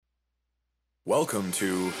Welcome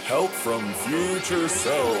to Help from Future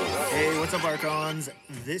Self. Hey, what's up, Archons?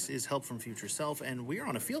 This is Help from Future Self, and we're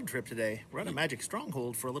on a field trip today. We're at a magic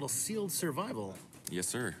stronghold for a little sealed survival. Yes,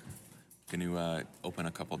 sir. Going to open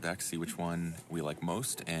a couple decks, see which one we like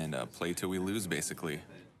most, and play till we lose, basically.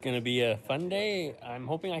 Going to be a fun day. I'm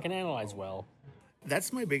hoping I can analyze well.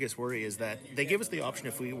 That's my biggest worry, is that they give us the option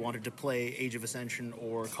if we wanted to play Age of Ascension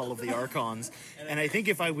or Call of the Archons. And I think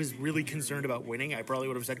if I was really concerned about winning, I probably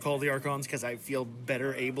would have said Call of the Archons because I feel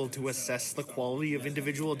better able to assess the quality of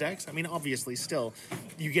individual decks. I mean, obviously, still,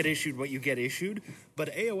 you get issued what you get issued.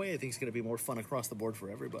 But AOA, I think, is going to be more fun across the board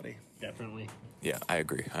for everybody. Definitely. Yeah, I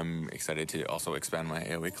agree. I'm excited to also expand my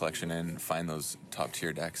AOA collection and find those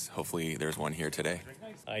top-tier decks. Hopefully, there's one here today.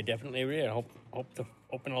 I definitely agree. I hope to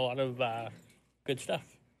open a lot of good stuff.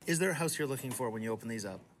 Is there a house you're looking for when you open these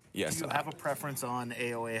up? Yes. Do you have a preference on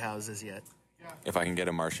AOA houses yet? If I can get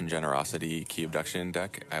a Martian Generosity Key Abduction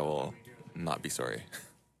deck, I will not be sorry.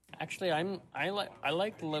 Actually, I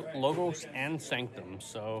like Logos and Sanctum,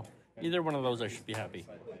 so either one of those I should be happy.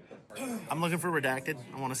 I'm looking for Redacted.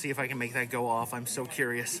 I want to see if I can make that go off. I'm so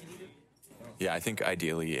curious. Yeah, I think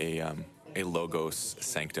ideally a Logos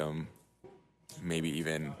Sanctum, maybe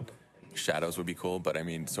even Shadows would be cool, but I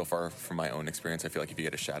mean, so far from my own experience, I feel like if you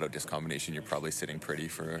get a Shadow disc combination, you're probably sitting pretty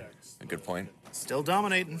for a good point. Still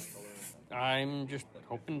dominating. I'm just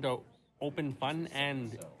hoping to open fun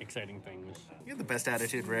and exciting things. You have the best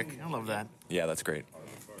attitude, Rick. I love that. Yeah, that's great.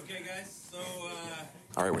 Okay, guys, so,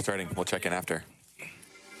 All right, we're starting. We'll check in after.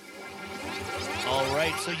 All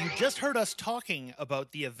right, so you just heard us talking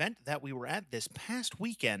about the event that we were at this past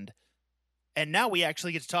weekend. And now we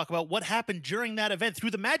actually get to talk about what happened during that event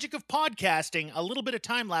through the magic of podcasting, a little bit of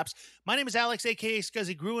time lapse. My name is Alex, a.k.a.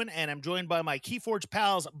 Scuzzy Gruen, and I'm joined by my Keyforge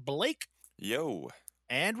pals, Blake. Yo.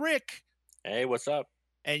 And Rick. Hey, what's up?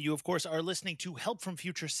 And you, of course, are listening to Help from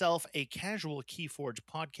Future Self, a casual Keyforge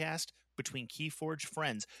podcast between Keyforge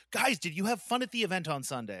friends. Guys, did you have fun at the event on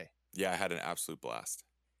Sunday? Yeah, I had an absolute blast.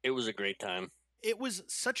 It was a great time. It was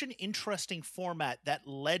such an interesting format that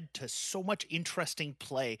led to so much interesting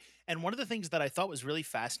play. And one of the things that I thought was really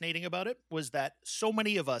fascinating about it was that so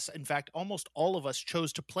many of us, in fact, almost all of us,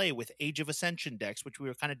 chose to play with Age of Ascension decks, which we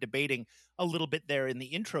were kind of debating a little bit there in the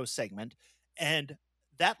intro segment. And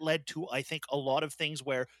that led to, I think, a lot of things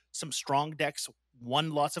where some strong decks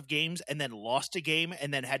won lots of games and then lost a game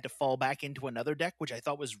and then had to fall back into another deck, which I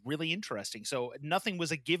thought was really interesting. So nothing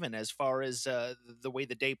was a given as far as the way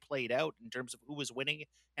the day played out in terms of who was winning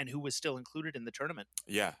and who was still included in the tournament.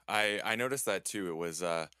 Yeah, I noticed that too.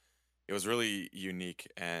 It was really unique.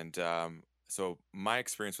 And so my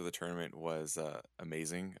experience with the tournament was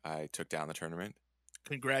amazing. I took down the tournament.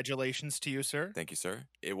 Congratulations to you, sir. Thank you, sir.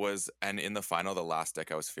 It was, and in the final, the last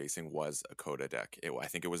deck I was facing was a Coda deck. I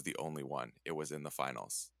think it was the only one. It was in the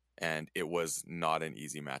finals, and it was not an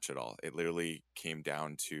easy match at all. It literally came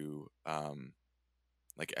down to, I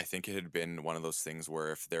think it had been one of those things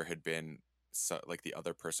where if there had been, like the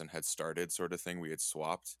other person had started sort of thing, we had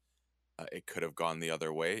swapped, it could have gone the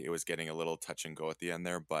other way. It was getting a little touch and go at the end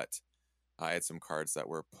there, but I had some cards that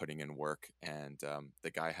were putting in work, and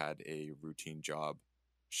the guy had a routine job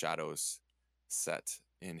Shadows set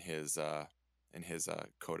in his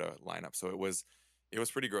Coda lineup. So it was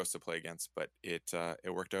pretty gross to play against, but it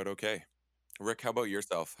worked out okay. Rick, how about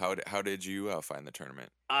yourself? How did you find the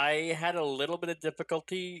tournament? I had a little bit of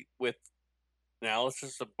difficulty with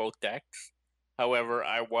analysis of both decks. However,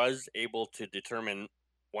 I was able to determine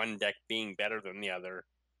one deck being better than the other,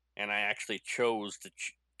 and I actually chose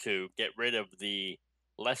to get rid of the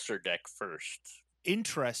lesser deck first.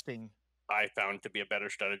 Interesting. I found to be a better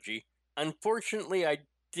strategy. Unfortunately, I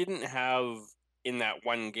didn't have, in that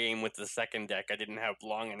one game with the second deck, I didn't have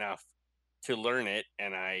long enough to learn it,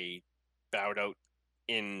 and I bowed out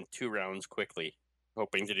in 2 rounds quickly,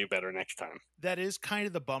 hoping to do better next time. That is kind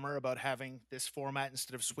of the bummer about having this format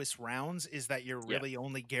instead of Swiss rounds, is that you're really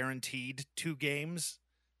only guaranteed 2 games.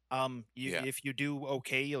 If you do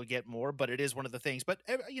okay, you'll get more, but it is one of the things. But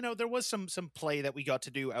there was some play that we got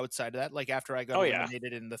to do outside of that. Like after I got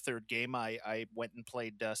eliminated in the 3rd game, I went and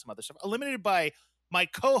played some other stuff. Eliminated by my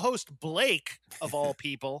co-host Blake, of all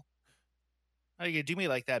people. How you do me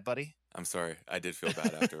like that, buddy? I'm sorry, I did feel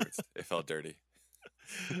bad afterwards. It felt dirty.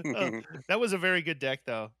 That was a very good deck,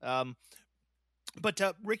 though. But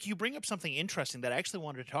Rick, you bring up something interesting that I actually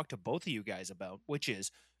wanted to talk to both of you guys about, which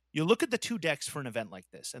is, you look at the 2 decks for an event like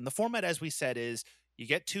this, and the format, as we said, is you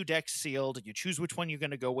get 2 decks sealed, you choose which one you're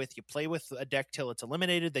going to go with, you play with a deck till it's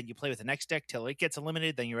eliminated, then you play with the next deck till it gets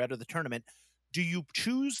eliminated, then you're out of the tournament. Do you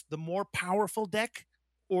choose the more powerful deck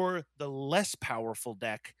or the less powerful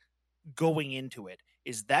deck going into it?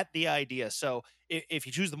 Is that the idea? So if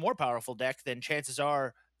you choose the more powerful deck, then chances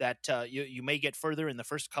are that you may get further in the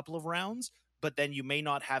first couple of rounds, but then you may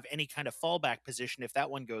not have any kind of fallback position if that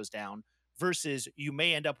one goes down. Versus, you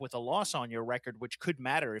may end up with a loss on your record, which could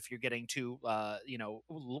matter if you're getting to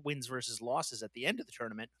wins versus losses at the end of the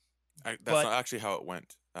tournament. That's But not actually how it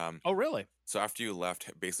went. oh, really? So after you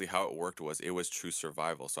left, basically how it worked was it was true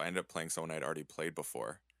survival. So I ended up playing someone I'd already played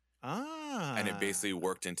before, and it Ah, basically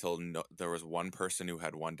worked until there was one person who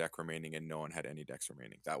had one deck remaining and no one had any decks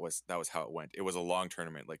remaining. That was how it went. It was a long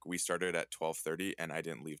tournament. Like we started at 12:30 and I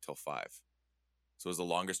didn't leave till 5. So it was the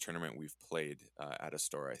longest tournament we've played at a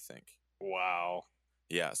store, I think. Wow.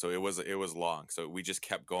 Yeah, so it was long. So we just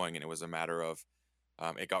kept going, and it was a matter of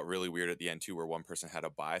it got really weird at the end too, where one person had a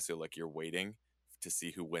bye, so like you're waiting to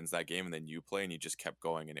see who wins that game, and then you play, and you just kept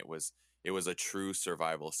going, and it was a true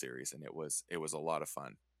survival series, and it was a lot of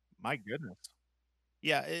fun. my goodness.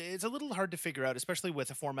 Yeah, it's a little hard to figure out, especially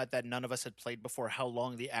with a format that none of us had played before, how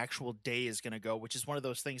long the actual day is going to go, which is one of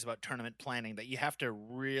those things about tournament planning that you have to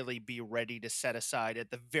really be ready to set aside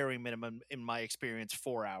at the very minimum, in my experience,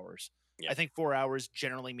 4 hours. I Yep. think 4 hours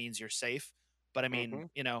generally means you're safe. But I mean, Mm-hmm.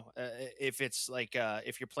 if it's like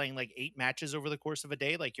if you're playing like 8 matches over the course of a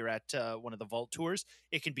day, like you're at one of the vault tours,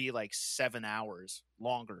 it can be like 7 hours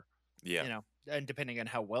longer, Yeah. and depending on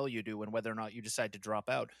how well you do and whether or not you decide to drop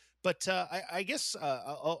out. But I guess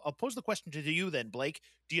I'll pose the question to you then, Blake.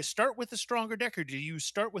 Do you start with the stronger deck or do you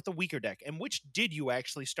start with the weaker deck? And which did you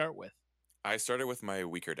actually start with? I started with my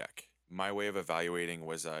weaker deck. My way of evaluating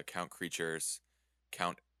was count creatures,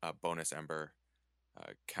 count bonus ember,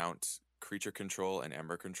 count creature control and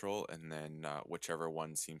ember control, and then whichever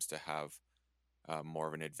one seems to have more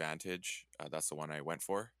of an advantage, that's the one I went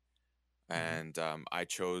for. Mhm. And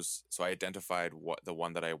so I identified what the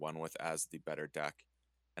one that I won with as the better deck,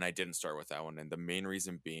 and I didn't start with that one. And the main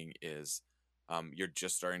reason being is you're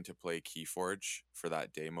just starting to play Keyforge for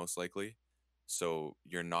that day, most likely. So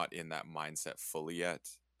you're not in that mindset fully yet.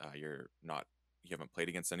 You haven't played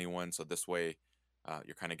against anyone. So this way,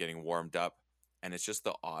 you're kind of getting warmed up. And it's just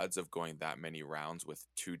the odds of going that many rounds with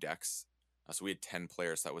two decks. So we had 10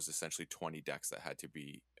 players. That was essentially 20 decks that had to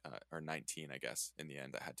be, or 19, I guess, in the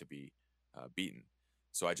end, that had to be beaten.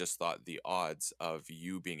 So I just thought the odds of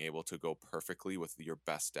you being able to go perfectly with your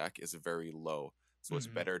best deck is very low. So it's Mhm.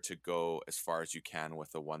 better to go as far as you can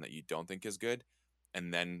with the one that you don't think is good.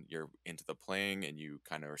 And then you're into the playing and you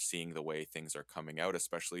kind of are seeing the way things are coming out,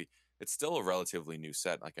 especially it's still a relatively new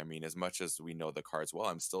set. Like, I mean, as much as we know the cards well,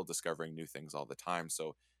 I'm still discovering new things all the time.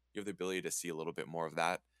 So you have the ability to see a little bit more of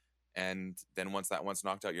that. And then once that one's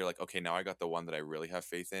knocked out, you're like, okay, now I got the one that I really have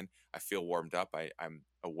faith in. I feel warmed up. I'm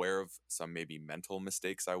aware of some maybe mental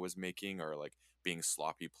mistakes I was making or like being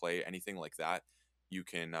sloppy play, anything like that. You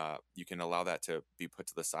can allow that to be put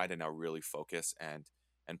to the side and now really focus and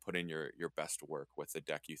put in your best work with the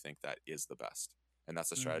deck you think that is the best. And that's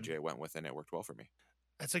the strategy Mhm. I went with, and it worked well for me.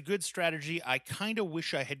 That's a good strategy. I kind of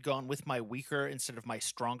wish I had gone with my weaker instead of my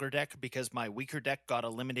stronger deck because my weaker deck got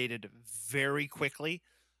eliminated very quickly.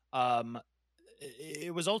 Um,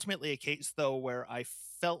 it was ultimately a case though where I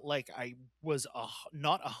felt like I was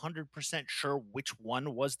not 100% sure which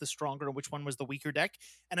one was the stronger and which one was the weaker deck,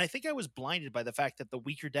 and I think I was blinded by the fact that the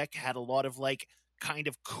weaker deck had a lot of like kind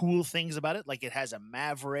of cool things about it, like it has a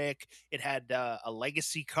Maverick, it had a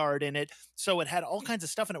legacy card in it, so it had all kinds of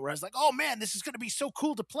stuff in it where I was like, oh man, this is going to be so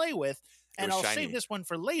cool to play with. It And was I'll save shiny. this one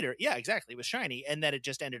for later. Yeah, exactly. It was shiny. And then it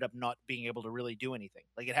just ended up not being able to really do anything.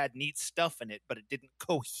 Like it had neat stuff in it, but it didn't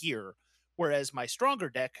cohere. Whereas my stronger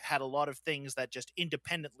deck had a lot of things that just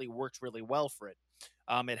independently worked really well for it.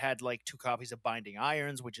 It had like 2 copies of Binding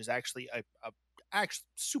Irons, which is actually a actually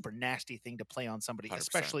super nasty thing to play on somebody, 100%.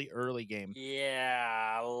 especially early game.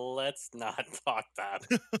 Yeah, let's not talk that.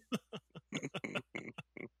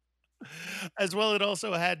 As well, it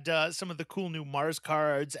also had some of the cool new Mars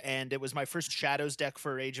cards, and it was my first Shadows deck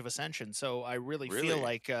for Age of Ascension. So I really feel Really?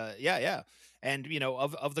 like, yeah, yeah. And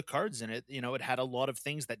of the cards in it, it had a lot of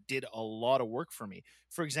things that did a lot of work for me.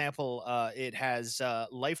 For example, it has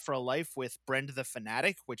Life for a Life with Brend the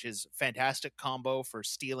Fanatic, which is fantastic combo for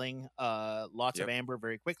stealing lots of Yep. amber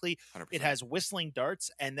very quickly. It 100%. has Whistling Darts,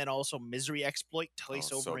 and then also Misery Exploit Oh,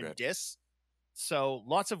 twice so over in good. Dis. So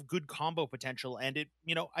lots of good combo potential, and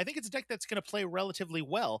I think it's a deck that's going to play relatively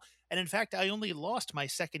well. And in fact, I only lost my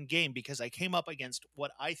second game because I came up against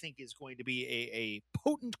what I think is going to be a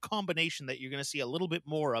potent combination that you're going to see a little bit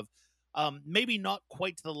more of. Maybe not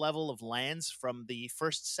quite to the level of lands from the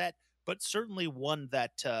first set, but certainly one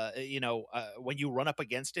that when you run up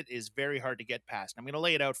against it is very hard to get past. I'm going to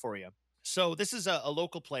lay it out for you. So this is a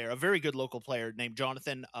local player, a very good local player named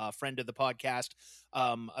Jonathan, a friend of the podcast.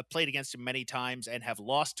 I've played against him many times and have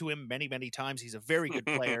lost to him many, many times. He's a very good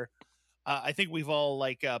player. I think we've all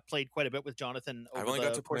played quite a bit with Jonathan I've over only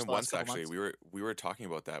got the to play course him of the last once couple actually. months. We were talking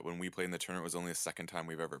about that when we played in the tournament. It was only the second time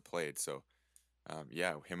we've ever played. So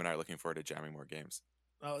yeah, him and I are looking forward to jamming more games.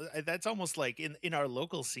 That's almost like in our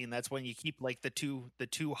local scene. That's when you keep like the two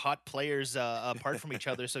hot players apart from each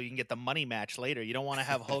other, so you can get the money match later. You don't want to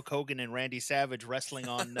have Hulk Hogan and Randy Savage wrestling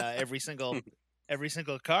on every single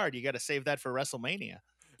card. You got to save that for WrestleMania.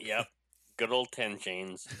 Yep. Good old 10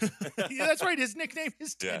 Chains. Yeah, that's right. His nickname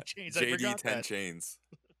is 10 Yeah, Chains. I JD forgot 10 that. Chains.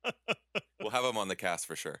 We'll have him on the cast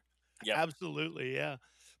for sure. Yep. Absolutely, yeah.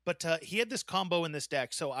 But he had this combo in this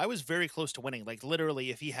deck, so I was very close to winning. Like literally,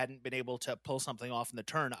 if he hadn't been able to pull something off in the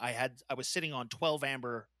turn, I was sitting on 12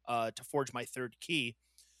 amber to forge my third key,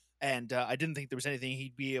 and I didn't think there was anything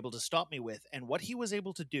he'd be able to stop me with. And what he was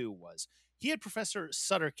able to do was he had Professor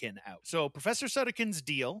Sutterkin out. So Professor Sutterkin's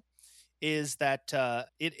deal is that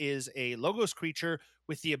it is a Logos creature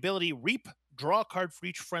with the ability Reap, draw a card for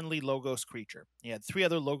each friendly Logos creature. He had 3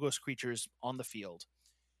 other Logos creatures on the field.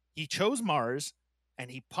 He chose Mars,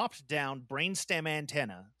 and he popped down Brainstem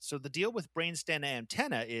Antenna. So the deal with Brainstem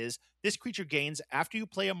Antenna is this creature gains after you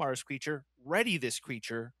play a Mars creature, ready this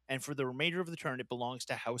creature, and for the remainder of the turn, it belongs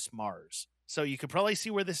to House Mars. So you could probably see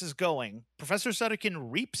where this is going. Professor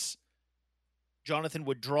Sutterkin reaps. Jonathan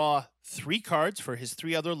would draw 3 cards for his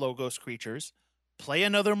 3 other Logos creatures, play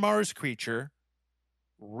another Mars creature,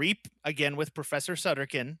 reap again with Professor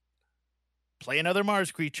Sutterkin, play another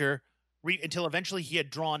Mars creature, until eventually he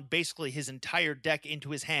had drawn basically his entire deck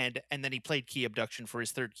into his hand, and then he played Key Abduction for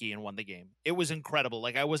his third key and won the game. It was incredible.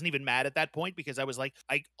 Like, I wasn't even mad at that point because I was like,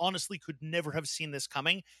 I honestly could never have seen this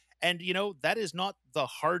coming. And, that is not the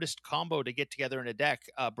hardest combo to get together in a deck.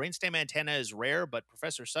 Brainstem Antenna is rare, but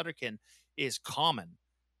Professor Sutterkin is common.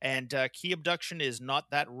 And Key Abduction is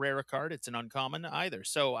not that rare a card. It's an uncommon either.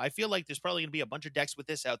 So I feel like there's probably going to be a bunch of decks with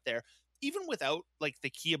this out there. Even without, like,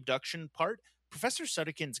 the Key Abduction part, Professor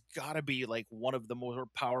Sutterkin's got to be like one of the more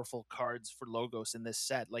powerful cards for Logos in this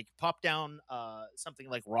set. Like pop down something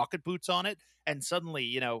like Rocket Boots on it, and suddenly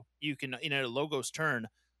you can in a Logos turn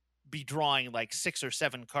be drawing like 6 or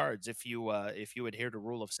 7 cards if you adhere to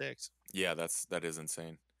Rule of 6. Yeah, that is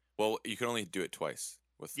insane. Well, you can only do it twice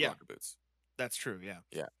with Rocket Boots. That's true. Yeah.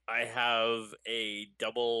 Yeah. I have a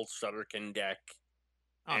double Sutterkin deck,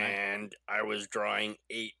 and I was drawing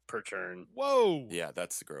 8 per turn. Whoa. Yeah,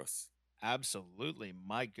 that's gross. Absolutely.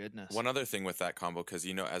 My goodness. One other thing with that combo, because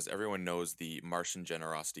as everyone knows, the Martian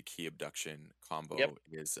Generosity Key Abduction combo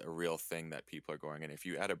is a real thing that people are going. And if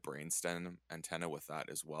you add a Brainstem Antenna with that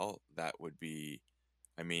as well, that would be,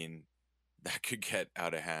 that could get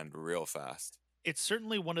out of hand real fast. It's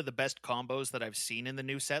certainly one of the best combos that I've seen in the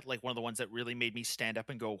new set, like one of the ones that really made me stand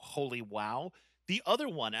up and go, holy wow. The other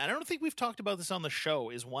one, and I don't think we've talked about this on the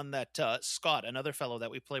show, is one that Scott, another fellow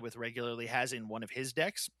that we play with regularly, has in one of his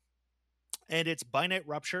decks. And it's Binite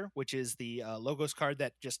Rupture, which is the Logos card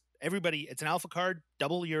that just everybody, it's an alpha card,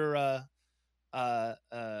 double your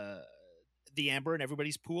the amber in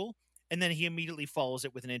everybody's pool. And then he immediately follows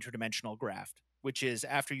it with an interdimensional graft, which is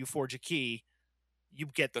after you forge a key, you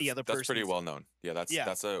get the other person. That's pretty well known. Yeah,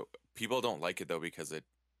 that's people don't like it though because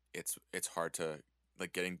it's hard to,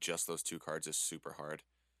 like, getting just those 2 cards is super hard.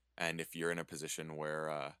 And if you're in a position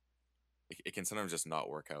where it can sometimes just not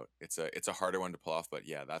work out. It's a harder one to pull off, but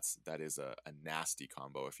yeah, that is a nasty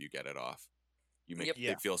combo if you get it off. You make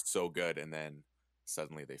it feel so good, and then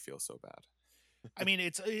suddenly they feel so bad. I mean,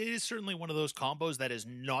 it is certainly one of those combos that is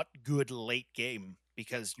not good late game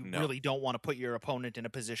because you really don't want to put your opponent in a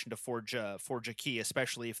position to forge a key,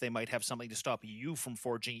 especially if they might have something to stop you from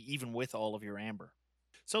forging, even with all of your amber.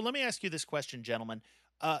 So let me ask you this question, gentlemen.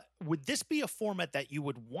 Would this be a format that you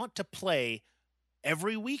would want to play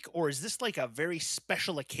every week, or is this like a very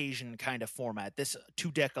special occasion kind of format, this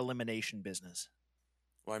 2-deck elimination business?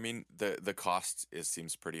 Well, the cost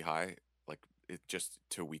seems pretty high, like it just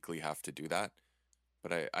to weekly have to do that.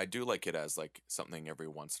 But I do like it as like something every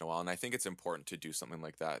once in a while, and I think it's important to do something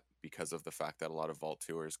like that because of the fact that a lot of Vault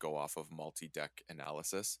tours go off of multi-deck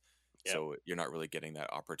analysis. Yep. So you're not really getting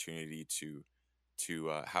that opportunity to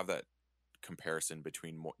have that comparison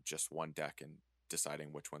between just one deck and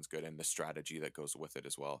deciding which one's good and the strategy that goes with it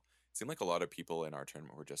as well. It seemed like a lot of people in our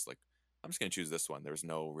tournament were just like, I'm just going to choose this one. There was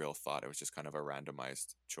no real thought. It was just kind of a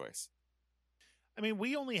randomized choice. I mean,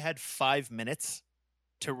 we only had 5 minutes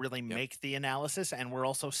to really make the analysis, and we're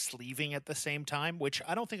also sleeving at the same time, which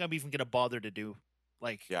I don't think I'm even going to bother to do.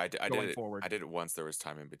 Like, I did it forward. I did it once. There was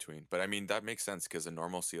time in between, but that makes sense because a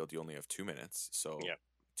normal sealed you only have 2 minutes, so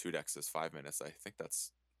 2 decks is 5 minutes. I think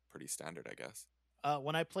that's pretty standard, I guess.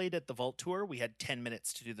 When I played at the Vault Tour, we had 10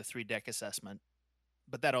 minutes to do the 3-deck assessment,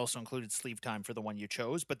 but that also included sleeve time for the one you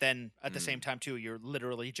chose. But then at the same time, too, you're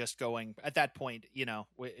literally just going, at that point,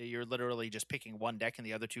 you're literally just picking one deck and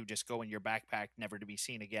the other two just go in your backpack, never to be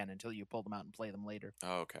seen again until you pull them out and play them later.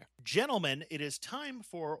 Oh, okay. Gentlemen, it is time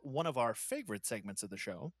for one of our favorite segments of the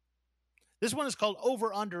show. This one is called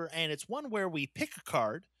Over Under, and it's one where we pick a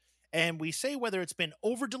card and we say whether it's been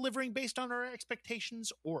over-delivering based on our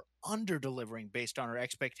expectations or under-delivering based on our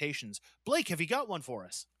expectations. Blake, have you got one for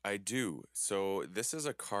us? I do. So this is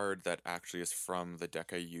a card that actually is from the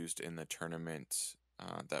deck I used in the tournament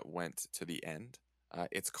that went to the end.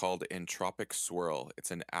 It's called Entropic Swirl. It's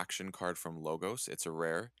an action card from Logos. It's a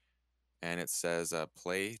rare. And it says,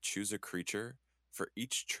 play, choose a creature. For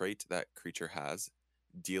each trait that creature has,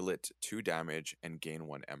 deal it 2 damage and gain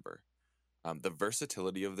 1 ember. The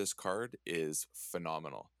versatility of this card is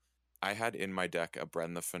phenomenal. I had in my deck a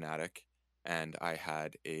Bren the Fanatic, and I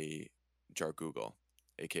had a Jargoogle,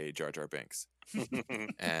 aka Jar Jar Binks.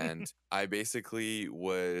 And I basically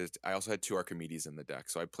I also had 2 Archimedes in the deck.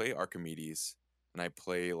 So I play Archimedes, and I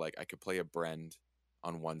could play a Brend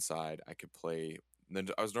on one side. I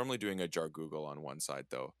was normally doing a Jargoogle on one side,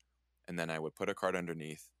 though. And then I would put a card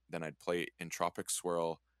underneath. Then I'd play Entropic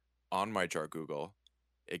Swirl on my Jargoogle.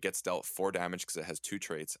 It gets dealt 4 damage because it has 2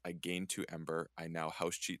 traits. I gain 2 Ember. I now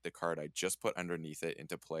house cheat the card I just put underneath it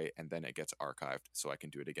into play, and then it gets archived, so I can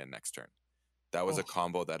do it again next turn. That was a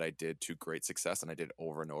combo that I did to great success, and I did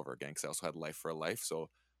over and over again because I also had life for a life, so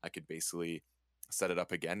I could basically set it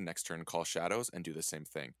up again next turn, call Shadows, and do the same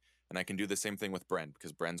thing. And I can do the same thing with Bren,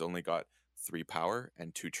 because Bren's only got 3 power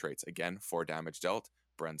and 2 traits. Again, 4 damage dealt.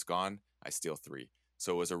 Bren's gone. I steal 3.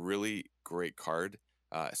 So it was a really great card.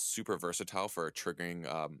 Super versatile for triggering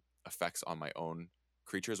effects on my own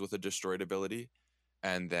creatures with a destroyed ability.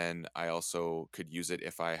 And then I also could use it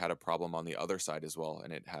if I had a problem on the other side as well.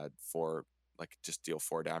 And it had 4, just deal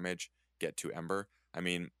 4 damage, get 2 Ember. I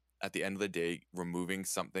mean, at the end of the day, removing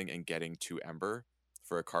something and getting 2 Ember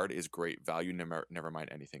for a card is great value, never mind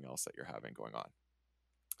anything else that you're having going on.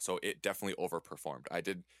 So it definitely overperformed. I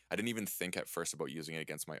didn't even think at first about using it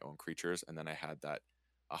against my own creatures. And then I had that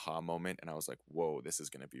aha moment and I was like, whoa, this is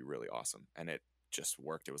going to be really awesome. And it just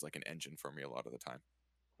worked. It was like an engine for me a lot of the time.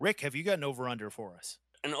 Rick, have you got an over-under for us?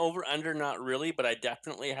 An over-under, not really, but I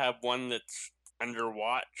definitely have one that's under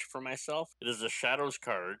watch for myself. It is a Shadows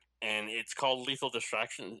card, and it's called Lethal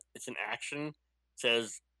Distraction. It's an action. It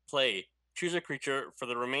says, play, choose a creature for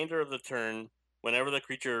the remainder of the turn. Whenever the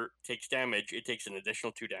creature takes damage, it takes an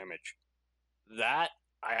additional 2 damage. That,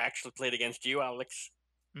 I actually played against you, Alex,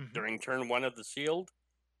 during turn 1 of the Sealed,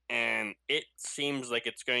 and it seems like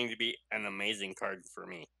it's going to be an amazing card for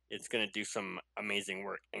me. It's going to do some amazing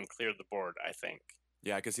work and clear the board, I think.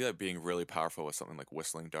 Yeah, I could see that being really powerful with something like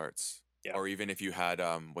Whistling Darts. Yeah. Or even if you had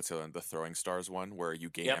the Throwing Stars one, where you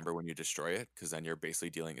gain Ember when you destroy it, because then you're basically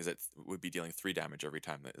dealing would be dealing 3 damage every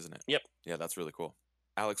time, isn't it? Yep. Yeah, that's really cool.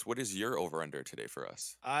 Alex, what is your over-under today for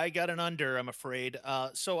us? I got an under, I'm afraid.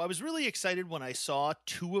 So I was really excited when I saw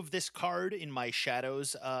 2 of this card in my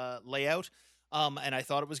Shadows layout, and I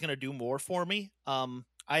thought it was going to do more for me.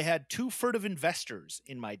 I had 2 Furtive Investors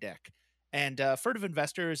in my deck. And Furtive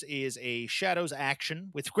Investors is a Shadows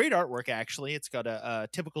action with great artwork, actually. It's got a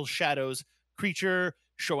typical Shadows creature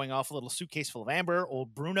showing off a little suitcase full of amber.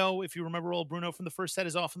 Old Bruno, if you remember Old Bruno from the first set,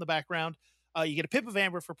 is off in the background. You get a pip of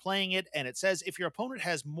amber for playing it, and it says if your opponent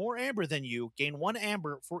has more amber than you, gain 1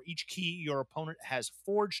 amber for each key your opponent has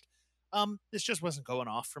forged. This just wasn't going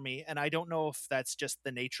off for me, and I don't know if that's just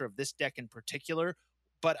the nature of this deck in particular,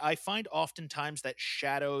 but I find oftentimes that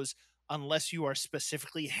Shadows, unless you are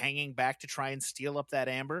specifically hanging back to try and steal up that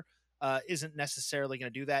amber, isn't necessarily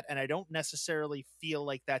going to do that. And I don't necessarily feel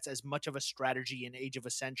like that's as much of a strategy in Age of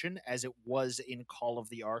Ascension as it was in Call of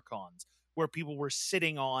the Archons, where people were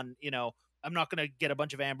sitting on, I'm not going to get a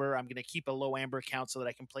bunch of amber. I'm going to keep a low amber count so that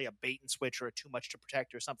I can play a bait and switch or a too much to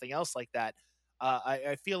protect or something else like that.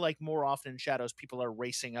 I feel like more often in Shadows, people are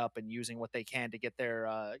racing up and using what they can to get their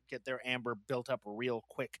amber built up real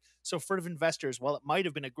quick. So Furtive Investors, while it might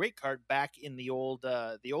have been a great card back in the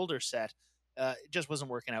older set, it just wasn't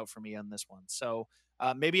working out for me on this one. So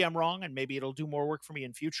maybe I'm wrong, and maybe it'll do more work for me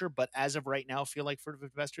in future. But as of right now, I feel like Furtive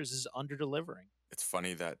Investors is under delivering. It's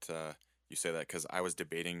funny that you say that, because I was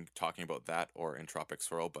debating talking about that or Entropic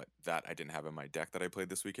Swirl, but that I didn't have in my deck that I played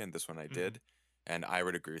this weekend. This one I did. And I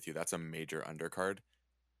would agree with you. That's a major undercard.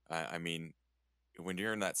 I mean, when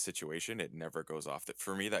you're in that situation, it never goes off.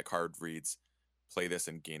 For me, that card reads, play this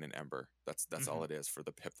and gain an ember. That's all it is for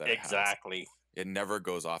the pip that Exactly. it has. It never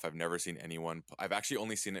goes off. I've never seen anyone. I've actually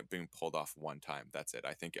only seen it being pulled off one time. That's it.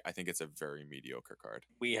 I think it's a very mediocre card.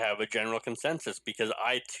 We have a general consensus because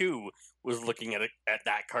I too was looking at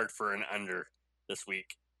that card for an under this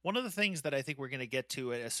week. One of the things that I think we're going to get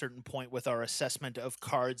to at a certain point with our assessment of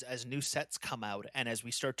cards as new sets come out and as we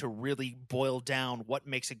start to really boil down what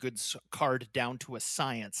makes a good card down to a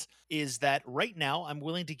science is that right now I'm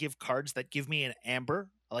willing to give cards that give me an amber,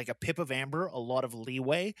 like a pip of amber, a lot of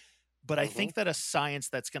leeway. But I think that a science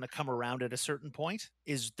that's going to come around at a certain point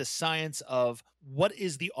is the science of what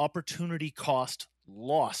is the opportunity cost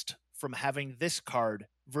lost from having this card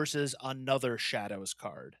versus another Shadows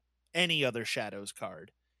card, any other Shadows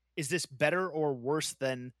card. Is this better or worse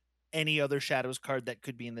than any other Shadows card that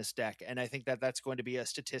could be in this deck? And I think that that's going to be a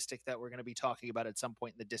statistic that we're going to be talking about at some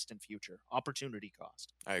point in the distant future. Opportunity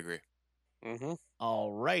cost. I agree.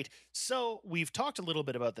 All right. So we've talked a little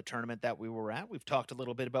bit about the tournament that we were at. We've talked a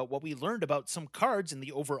little bit about what we learned about some cards in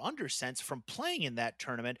the over-under sense from playing in that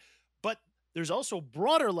tournament. But there's also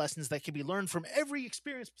broader lessons that can be learned from every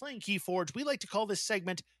experience playing Keyforge. We like to call this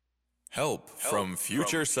segment Help from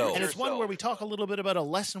Future Self. And it's one where we talk a little bit about a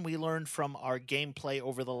lesson we learned from our gameplay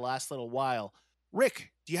over the last little while.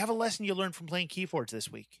 Rick, do you have a lesson you learned from playing Keyforge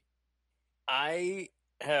this week? I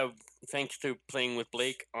have, thanks to playing with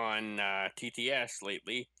Blake on TTS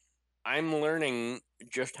lately, I'm learning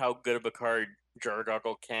just how good of a card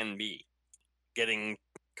Jargoggle can be. Getting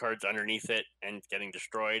cards underneath it and getting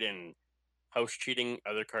destroyed and house cheating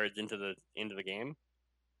other cards into the game.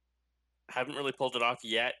 Haven't really pulled it off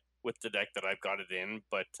yet with the deck that I've got it in,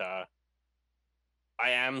 but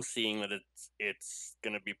I am seeing that it's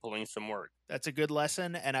going to be pulling some work. That's a good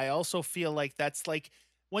lesson, and I also feel like that's like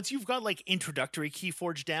once you've got like introductory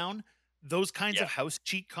Keyforge down, those kinds of house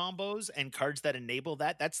cheat combos and cards that enable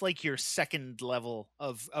that, that's like your second level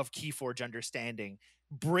of Keyforge understanding,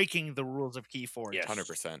 breaking the rules of Keyforge. Yes.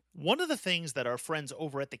 100%. One of the things that our friends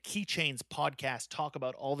over at the Keychains podcast talk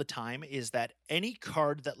about all the time is that any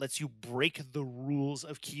card that lets you break the rules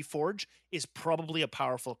of Keyforge is probably a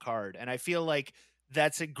powerful card. And I feel like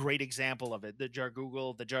that's a great example of it. The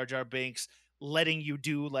Jargoogle, the Jar Jar Binks, letting you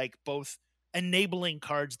do like both enabling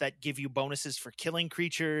cards that give you bonuses for killing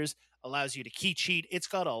creatures, allows you to key cheat. It's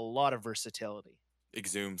got a lot of versatility.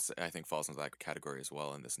 Exhumes, I think, falls into that category as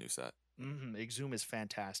well in this new set. Exhume is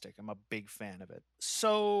fantastic. I'm a big fan of it.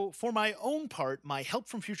 So for my own part, my Help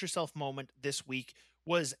from Future Self moment this week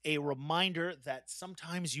was a reminder that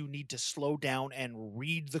sometimes you need to slow down and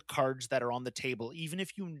read the cards that are on the table, even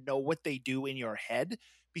if you know what they do in your head,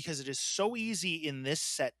 because it is so easy in this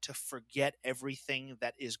set to forget everything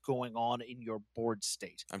that is going on in your board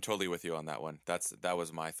state. I'm totally with you on that one. That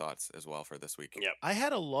was my thoughts as well for this week. Yep. I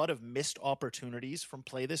had a lot of missed opportunities from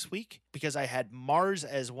play this week because I had Mars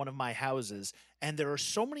as one of my houses, and there are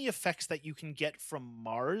so many effects that you can get from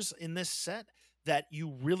Mars in this set that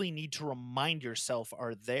you really need to remind yourself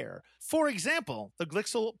are there. For example, the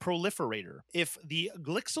Glixel Proliferator. If the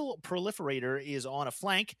Glixel Proliferator is on a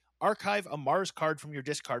flank, archive a Mars card from your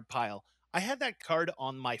discard pile. I had that card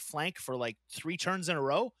on my flank for like 3 turns in a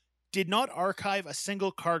row. Did not archive a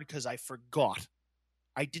single card because I forgot.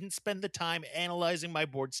 I didn't spend the time analyzing my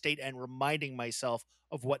board state and reminding myself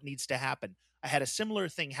of what needs to happen. I had a similar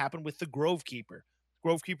thing happen with the Grovekeeper.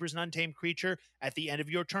 Grovekeeper is an untamed creature. At the end of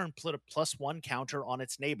your turn, put a +1 counter on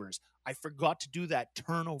its neighbors. I forgot to do that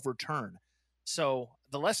turn over turn. So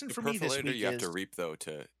the lesson for me this week you have to reap, though,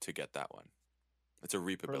 to get that one. It's a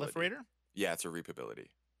reap ability. Proliferator? Yeah, it's a reap ability.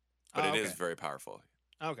 But it is very powerful.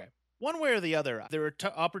 Okay. One way or the other, there are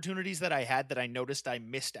opportunities that I had that I noticed I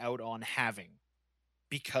missed out on having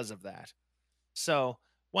because of that. So,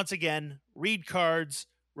 once again, read cards,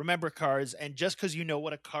 remember cards, and just because you know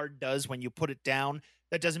what a card does when you put it down,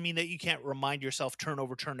 that doesn't mean that you can't remind yourself turn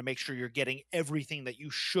over turn to make sure you're getting everything that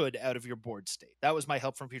you should out of your board state. That was my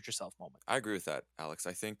Help from Future Self moment. I agree with that, Alex.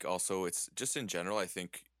 I think also it's just in general, I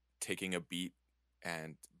think taking a beat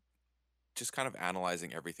and just kind of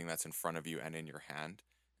analyzing everything that's in front of you and in your hand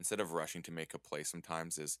instead of rushing to make a play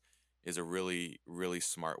sometimes is a really, really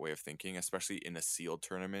smart way of thinking, especially in a sealed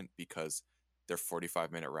tournament because their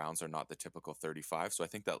 45-minute rounds are not the typical 35. So I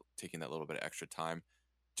think that taking that little bit of extra time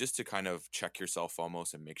just to kind of check yourself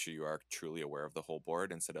almost and make sure you are truly aware of the whole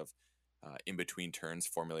board instead of in between turns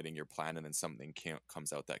formulating your plan and then something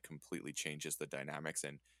comes out that completely changes the dynamics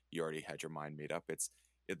and you already had your mind made up.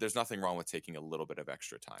 There's nothing wrong with taking a little bit of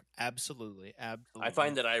extra time. Absolutely. I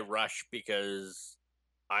find that I rush because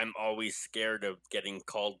I'm always scared of getting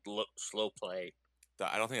called slow play.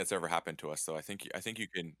 I don't think that's ever happened to us, though. I think you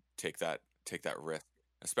can take that risk,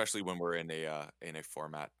 especially when we're in a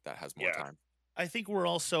format that has more time. I think we're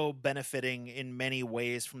also benefiting in many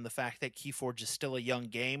ways from the fact that Keyforge is still a young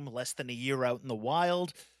game, less than a year out in the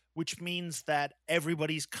wild, which means that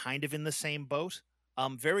everybody's kind of in the same boat.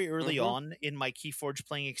 Very early Mhm. on in my Keyforge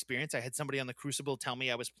playing experience, I had somebody on the Crucible tell me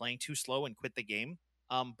I was playing too slow and quit the game.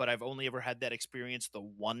 But I've only ever had that experience the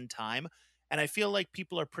one time. And I feel like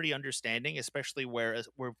people are pretty understanding, especially where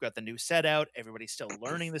we've got the new set out. Everybody's still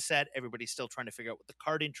learning the set. Everybody's still trying to figure out what the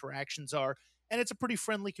card interactions are. And it's a pretty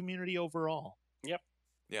friendly community overall. Yep.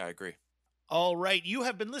 Yeah, I agree. All right, you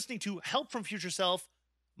have been listening to Help from Future Self.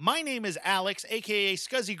 My name is Alex, aka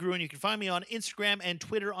Scuzzy Grew, and you can find me on Instagram and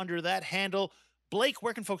Twitter under that handle. Blake,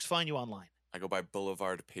 where can folks find you online? I go by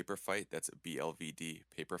Boulevard Paper Fight. That's BLVD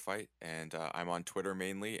Paper Fight, and I'm on Twitter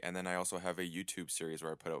mainly. And then I also have a YouTube series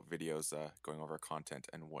where I put out videos going over content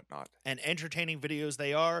and whatnot. And entertaining videos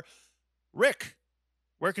they are. Rick,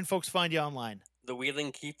 where can folks find you online? The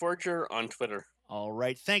Wheeling Keyforger on Twitter. All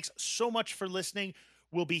right, thanks so much for listening.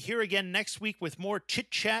 We'll be here again next week with more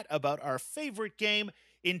chit chat about our favorite game.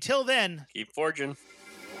 Until then, Keep forging.